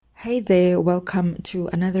Hey there, welcome to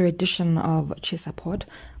another edition of Chisapod.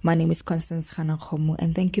 My name is Constance Khanakhomu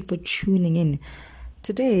and thank you for tuning in.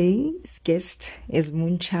 Today's guest is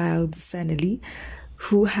Moonchild Sanelly,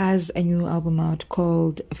 who has a new album out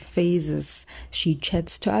called Phases. She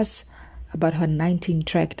chats to us about her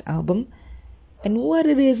 19-tracked album and what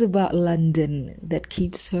it is about London that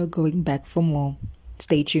keeps her going back for more.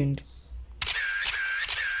 Stay tuned.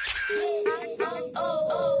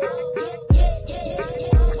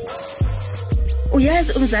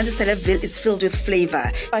 Uyazi uMzansi Celebville is filled with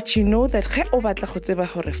flavor. But you know that ge o batla go tseba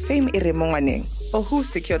gore fame e re mo ngwaneng, or who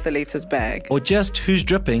secured the latest bag, or just who's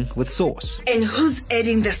dripping with sauce, and who's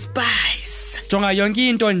adding the spice. Jonga yonke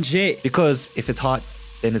into nje. Because if it's hot,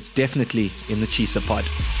 then it's definitely in the Chisapod.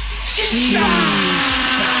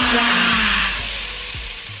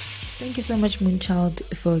 Thank you so much, Moonchild,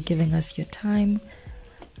 for giving us your time.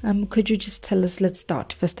 Could you just tell us, let's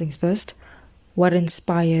start, first things first, what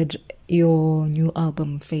inspired your new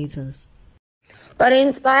album, Phases? What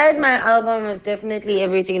inspired my album was definitely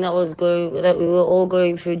everything that we were all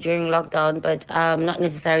going through during lockdown, but not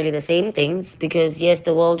necessarily the same things, because yes,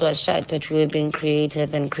 the world was shut, but we were being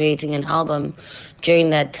creative and creating an album during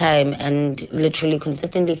that time and literally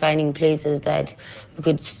consistently finding places that we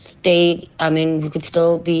could we could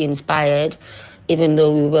still be inspired even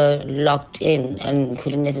though we were locked in and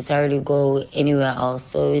couldn't necessarily go anywhere else.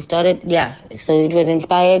 So we started, so it was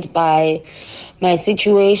inspired by my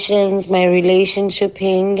situations, my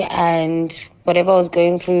relationshiping, and whatever I was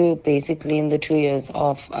going through basically in the 2 years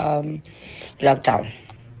of lockdown.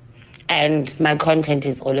 And my content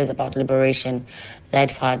is always about liberation.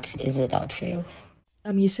 That part is without fail.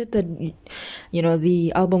 You said that,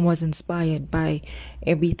 the album was inspired by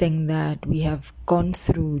everything that we have gone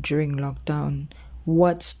through during lockdown.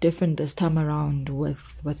 What's different this time around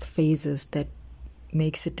with Phases that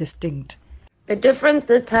makes it distinct? The difference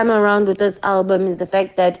this time around with this album is the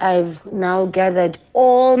fact that I've now gathered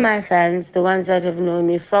all my fans, the ones that have known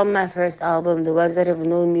me from my first album, the ones that have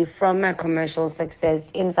known me from my commercial success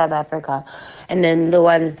in South Africa, and then the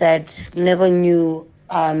ones that never knew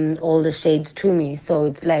all the shades to me. So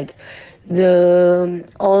it's like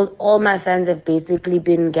all my fans have basically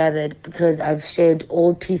been gathered because I've shared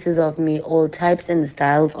all pieces of me, all types and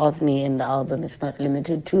styles of me in the album. It's not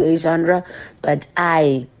limited to a genre, but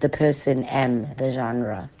I, the person, am the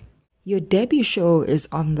genre. Your debut show is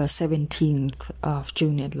on the 17th of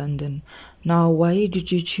June at London. Now, why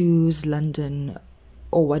did you choose London,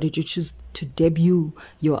 or why did you choose to debut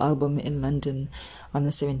your album in London on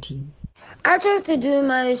the 17th? I chose to do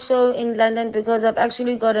my show in London because I've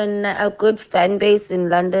actually got a good fan base in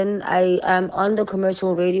London. I am on the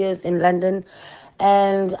commercial radios in London,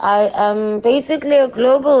 and I am basically a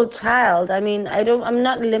global child. I mean, I'm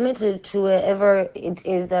not limited to wherever it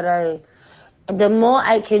is that the more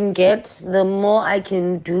I can get, the more I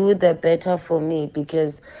can do, the better for me,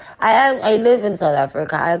 because I live in South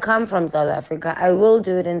Africa. I come from South Africa. I will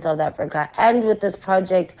do it in South Africa. And with this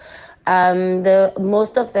project,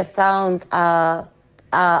 most of the sounds are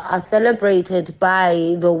celebrated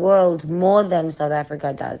by the world more than South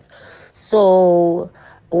Africa does. So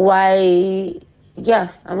I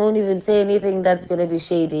won't even say anything that's going to be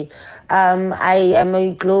shady. I am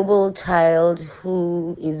a global child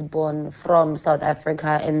who is born from South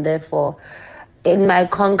Africa, and therefore in my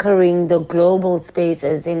conquering the global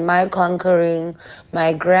spaces, in my conquering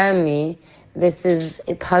my Grammy, this is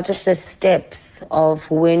a part of the steps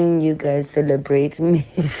of when you guys celebrate me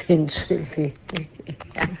eventually.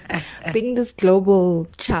 Being this global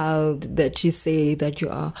child that you say that you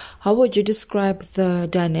are, how would you describe the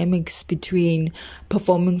dynamics between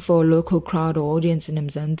performing for a local crowd or audience in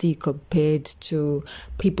Mzansi compared to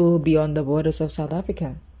people beyond the borders of South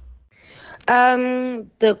Africa?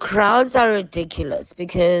 The crowds are ridiculous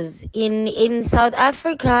because in South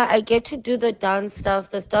Africa, I get to do the dance stuff,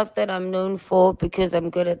 the stuff that I'm known for, because I'm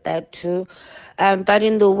good at that too. But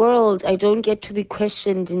in the world, I don't get to be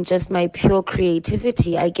questioned in just my pure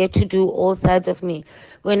creativity. I get to do all sides of me.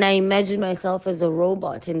 When I imagine myself as a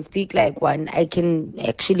robot and speak like one, I can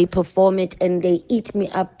actually perform it, and they eat me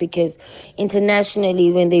up because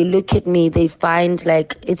internationally, when they look at me, they find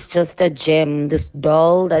like it's just a gem, this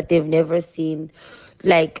doll that they've never seen.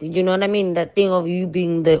 Like, you know what I mean? That thing of you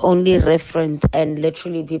being the only reference, and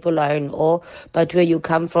literally people are in awe. But where you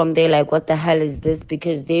come from, they're like, what the hell is this?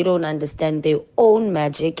 Because they don't understand their own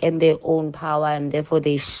magic and their own power, and therefore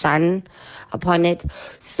they shun upon it.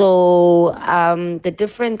 So the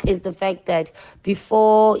difference is the fact that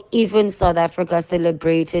before even South Africa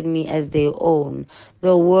celebrated me as their own,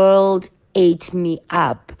 the world ate me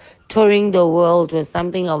up touring the world was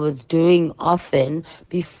something I was doing often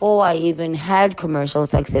before I even had commercial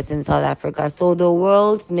success in South Africa. So the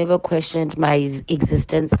world never questioned my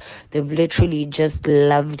existence. They've literally just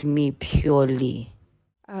loved me purely.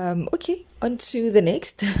 Okay, on to the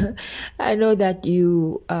next. I know that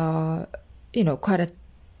you are, quite a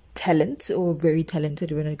talent or very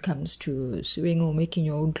talented when it comes to sewing or making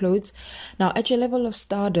your own clothes. Now, at your level of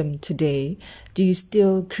stardom today, do you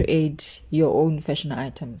still create your own fashion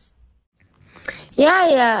items?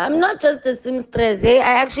 Yeah. I'm not just a seamstress. I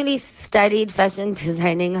actually studied fashion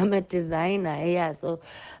designing. I'm a designer. Yeah, so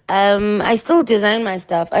I still design my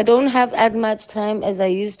stuff. I don't have as much time as I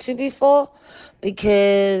used to before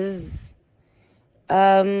because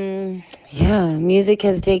music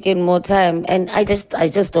has taken more time, and I just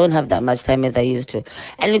don't have that much time as I used to.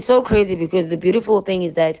 And it's so crazy because the beautiful thing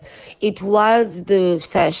is that it was the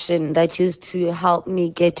fashion that used to help me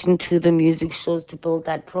get into the music shows to build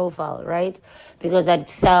that profile, right? Because I'd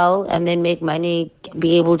sell and then make money,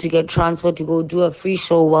 be able to get transport to go do a free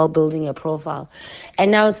show while building a profile.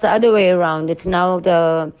 And now it's the other way around. It's now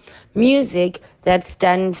the music that's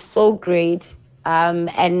done so great,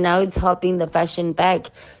 and now it's helping the fashion back.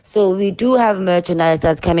 So we do have merchandise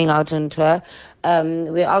that's coming out on tour.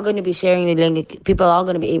 We are going to be sharing the link. People are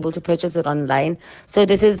going to be able to purchase it online. So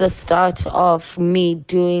this is the start of me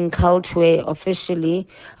doing Cultway officially,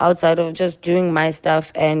 outside of just doing my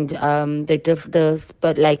stuff and the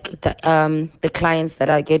clients that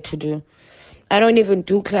I get to do. I don't even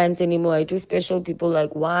do clients anymore. I do special people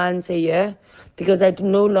like once a year because I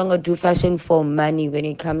no longer do fashion for money when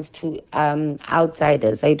it comes to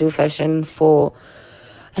outsiders. I do fashion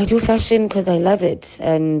because I love it,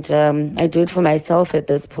 and I do it for myself at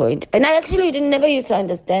this point. And I actually didn't never used to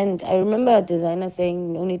understand. I remember a designer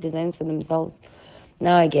saying only designs for themselves.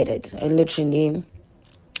 Now I get it.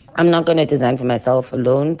 I'm not gonna design for myself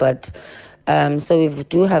alone, but so we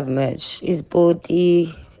do have merch. It's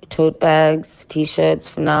body, tote bags, t-shirts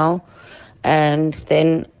for now, and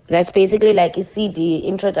then that's basically like a CD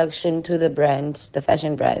introduction to the brand, the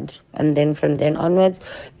fashion brand, and then from then onwards,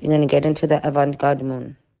 you're gonna get into the avant-garde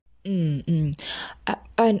moon.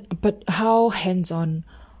 But how hands-on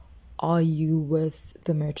are you with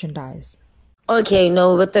the merchandise? Okay,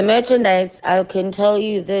 no, with the merchandise, I can tell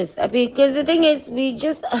you this because the thing is, we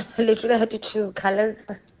just literally had to choose colors.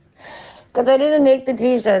 Because I didn't make the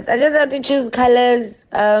t-shirts. I just had to choose colors.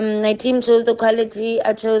 My team chose the quality.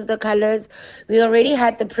 I chose the colors. We already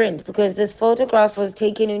had the print because this photograph was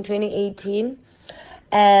taken in 2018.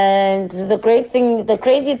 And the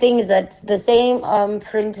crazy thing is that the same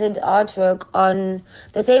printed artwork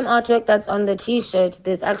that's on the t-shirt,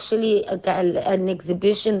 there's actually an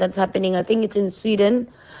exhibition that's happening. I think it's in Sweden,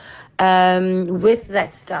 with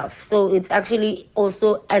that stuff. So it's actually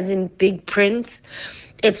also as in big print.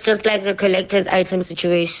 It's just like a collector's item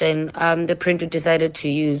situation, the printer decided to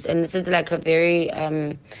use. And this is like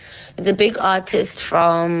it's a big artist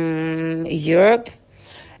from Europe.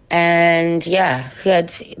 And yeah, he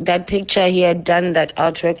had done that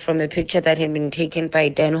artwork from a picture that had been taken by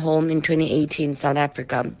Dan Holm in 2018, South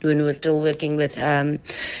Africa, when we were still working with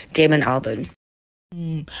Damon Albarn.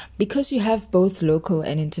 Because you have both local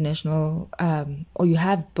and international, or you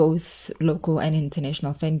have both local and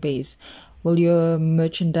international fan base, will your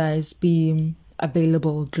merchandise be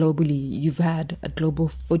available globally? You've had a global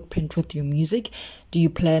footprint with your music. Do you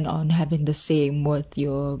plan on having the same with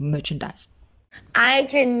your merchandise? I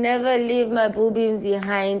can never leave my boobies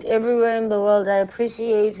behind. Everywhere in the world, I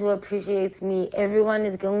appreciate who appreciates me. Everyone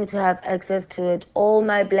is going to have access to it. All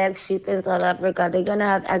my black sheep in South Africa, they're going to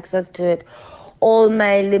have access to it. All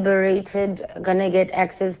my liberated are going to get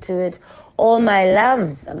access to it. All my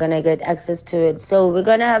loves are going to get access to it. So we're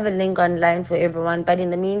going to have a link online for everyone. But in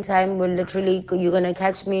the meantime, you're going to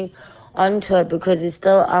catch me on tour because we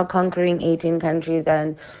still are conquering 18 countries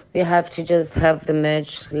and we have to just have the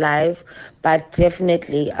merch live. But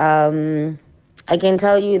definitely, I can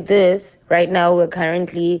tell you this right now, we're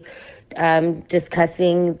currently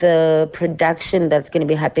discussing the production that's going to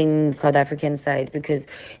be happening in the South African side because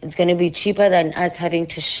it's going to be cheaper than us having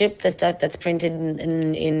to ship the stuff that's printed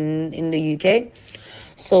in the UK.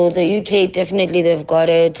 So the UK, definitely they've got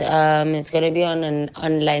it. It's going to be on an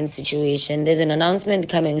online situation. There's an announcement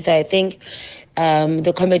coming. So I think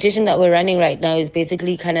the competition that we're running right now is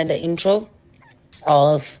basically kind of the intro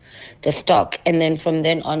of the stock, and then from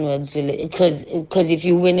then onwards, because if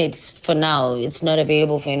you win it for now, it's not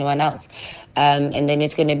available for anyone else, and then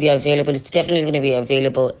it's going to be available. It's definitely going to be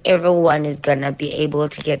available. Everyone is going to be able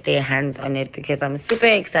to get their hands on it because I'm super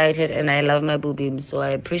excited and I love my boobies, so I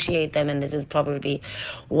appreciate them, and this is probably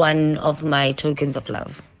one of my tokens of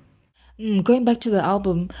love. Going back to the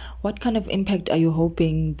album, what kind of impact are you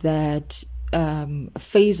hoping that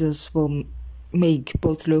Phases will make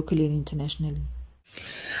both locally and internationally?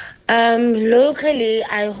 Locally,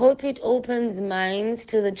 I hope it opens minds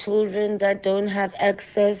to the children that don't have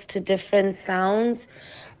access to different sounds.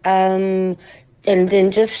 And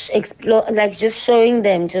then just explore, like just showing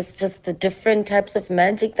them just the different types of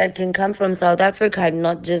magic that can come from South Africa, and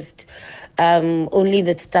not just only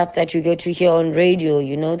the stuff that you get to hear on radio.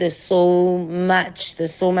 You know, there's so much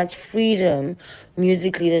freedom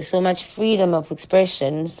musically, there's so much freedom of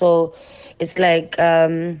expression. So it's like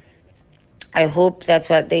I hope that's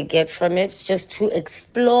what they get from it, just to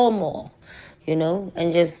explore more, you know,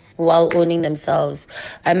 and just while owning themselves.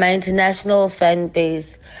 And my international fan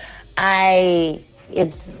base,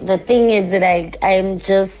 the thing is that I'm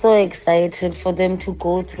just so excited for them to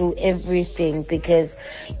go through everything, because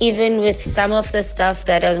even with some of the stuff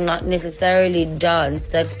that is not necessarily dance,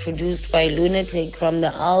 that's produced by Lunatic from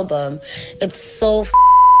the album, it's so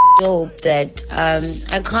dope that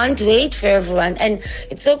I can't wait for everyone. And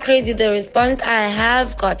it's so crazy, the response I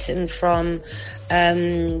have gotten from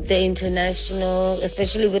the international,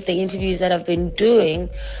 especially with the interviews that I've been doing,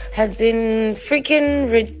 has been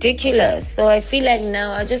freaking ridiculous. So I feel like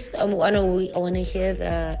now I want to hear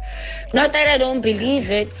the, not that I don't believe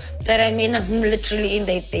it, but I mean, I'm literally in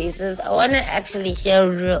their faces. I want to actually hear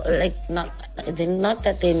real, like, not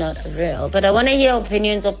that they're not real, but I want to hear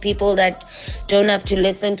opinions of people that don't have to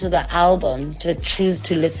listen to the album, to choose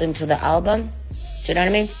to listen to the album. Do you know what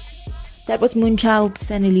I mean? That was Moonchild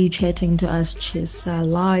Sanelly chatting to us,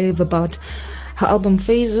 live about her album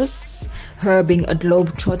Phases, her being a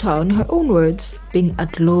globetrotter, in her own words, being a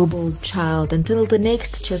global child. Until the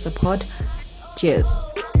next Chesa Pod, cheers.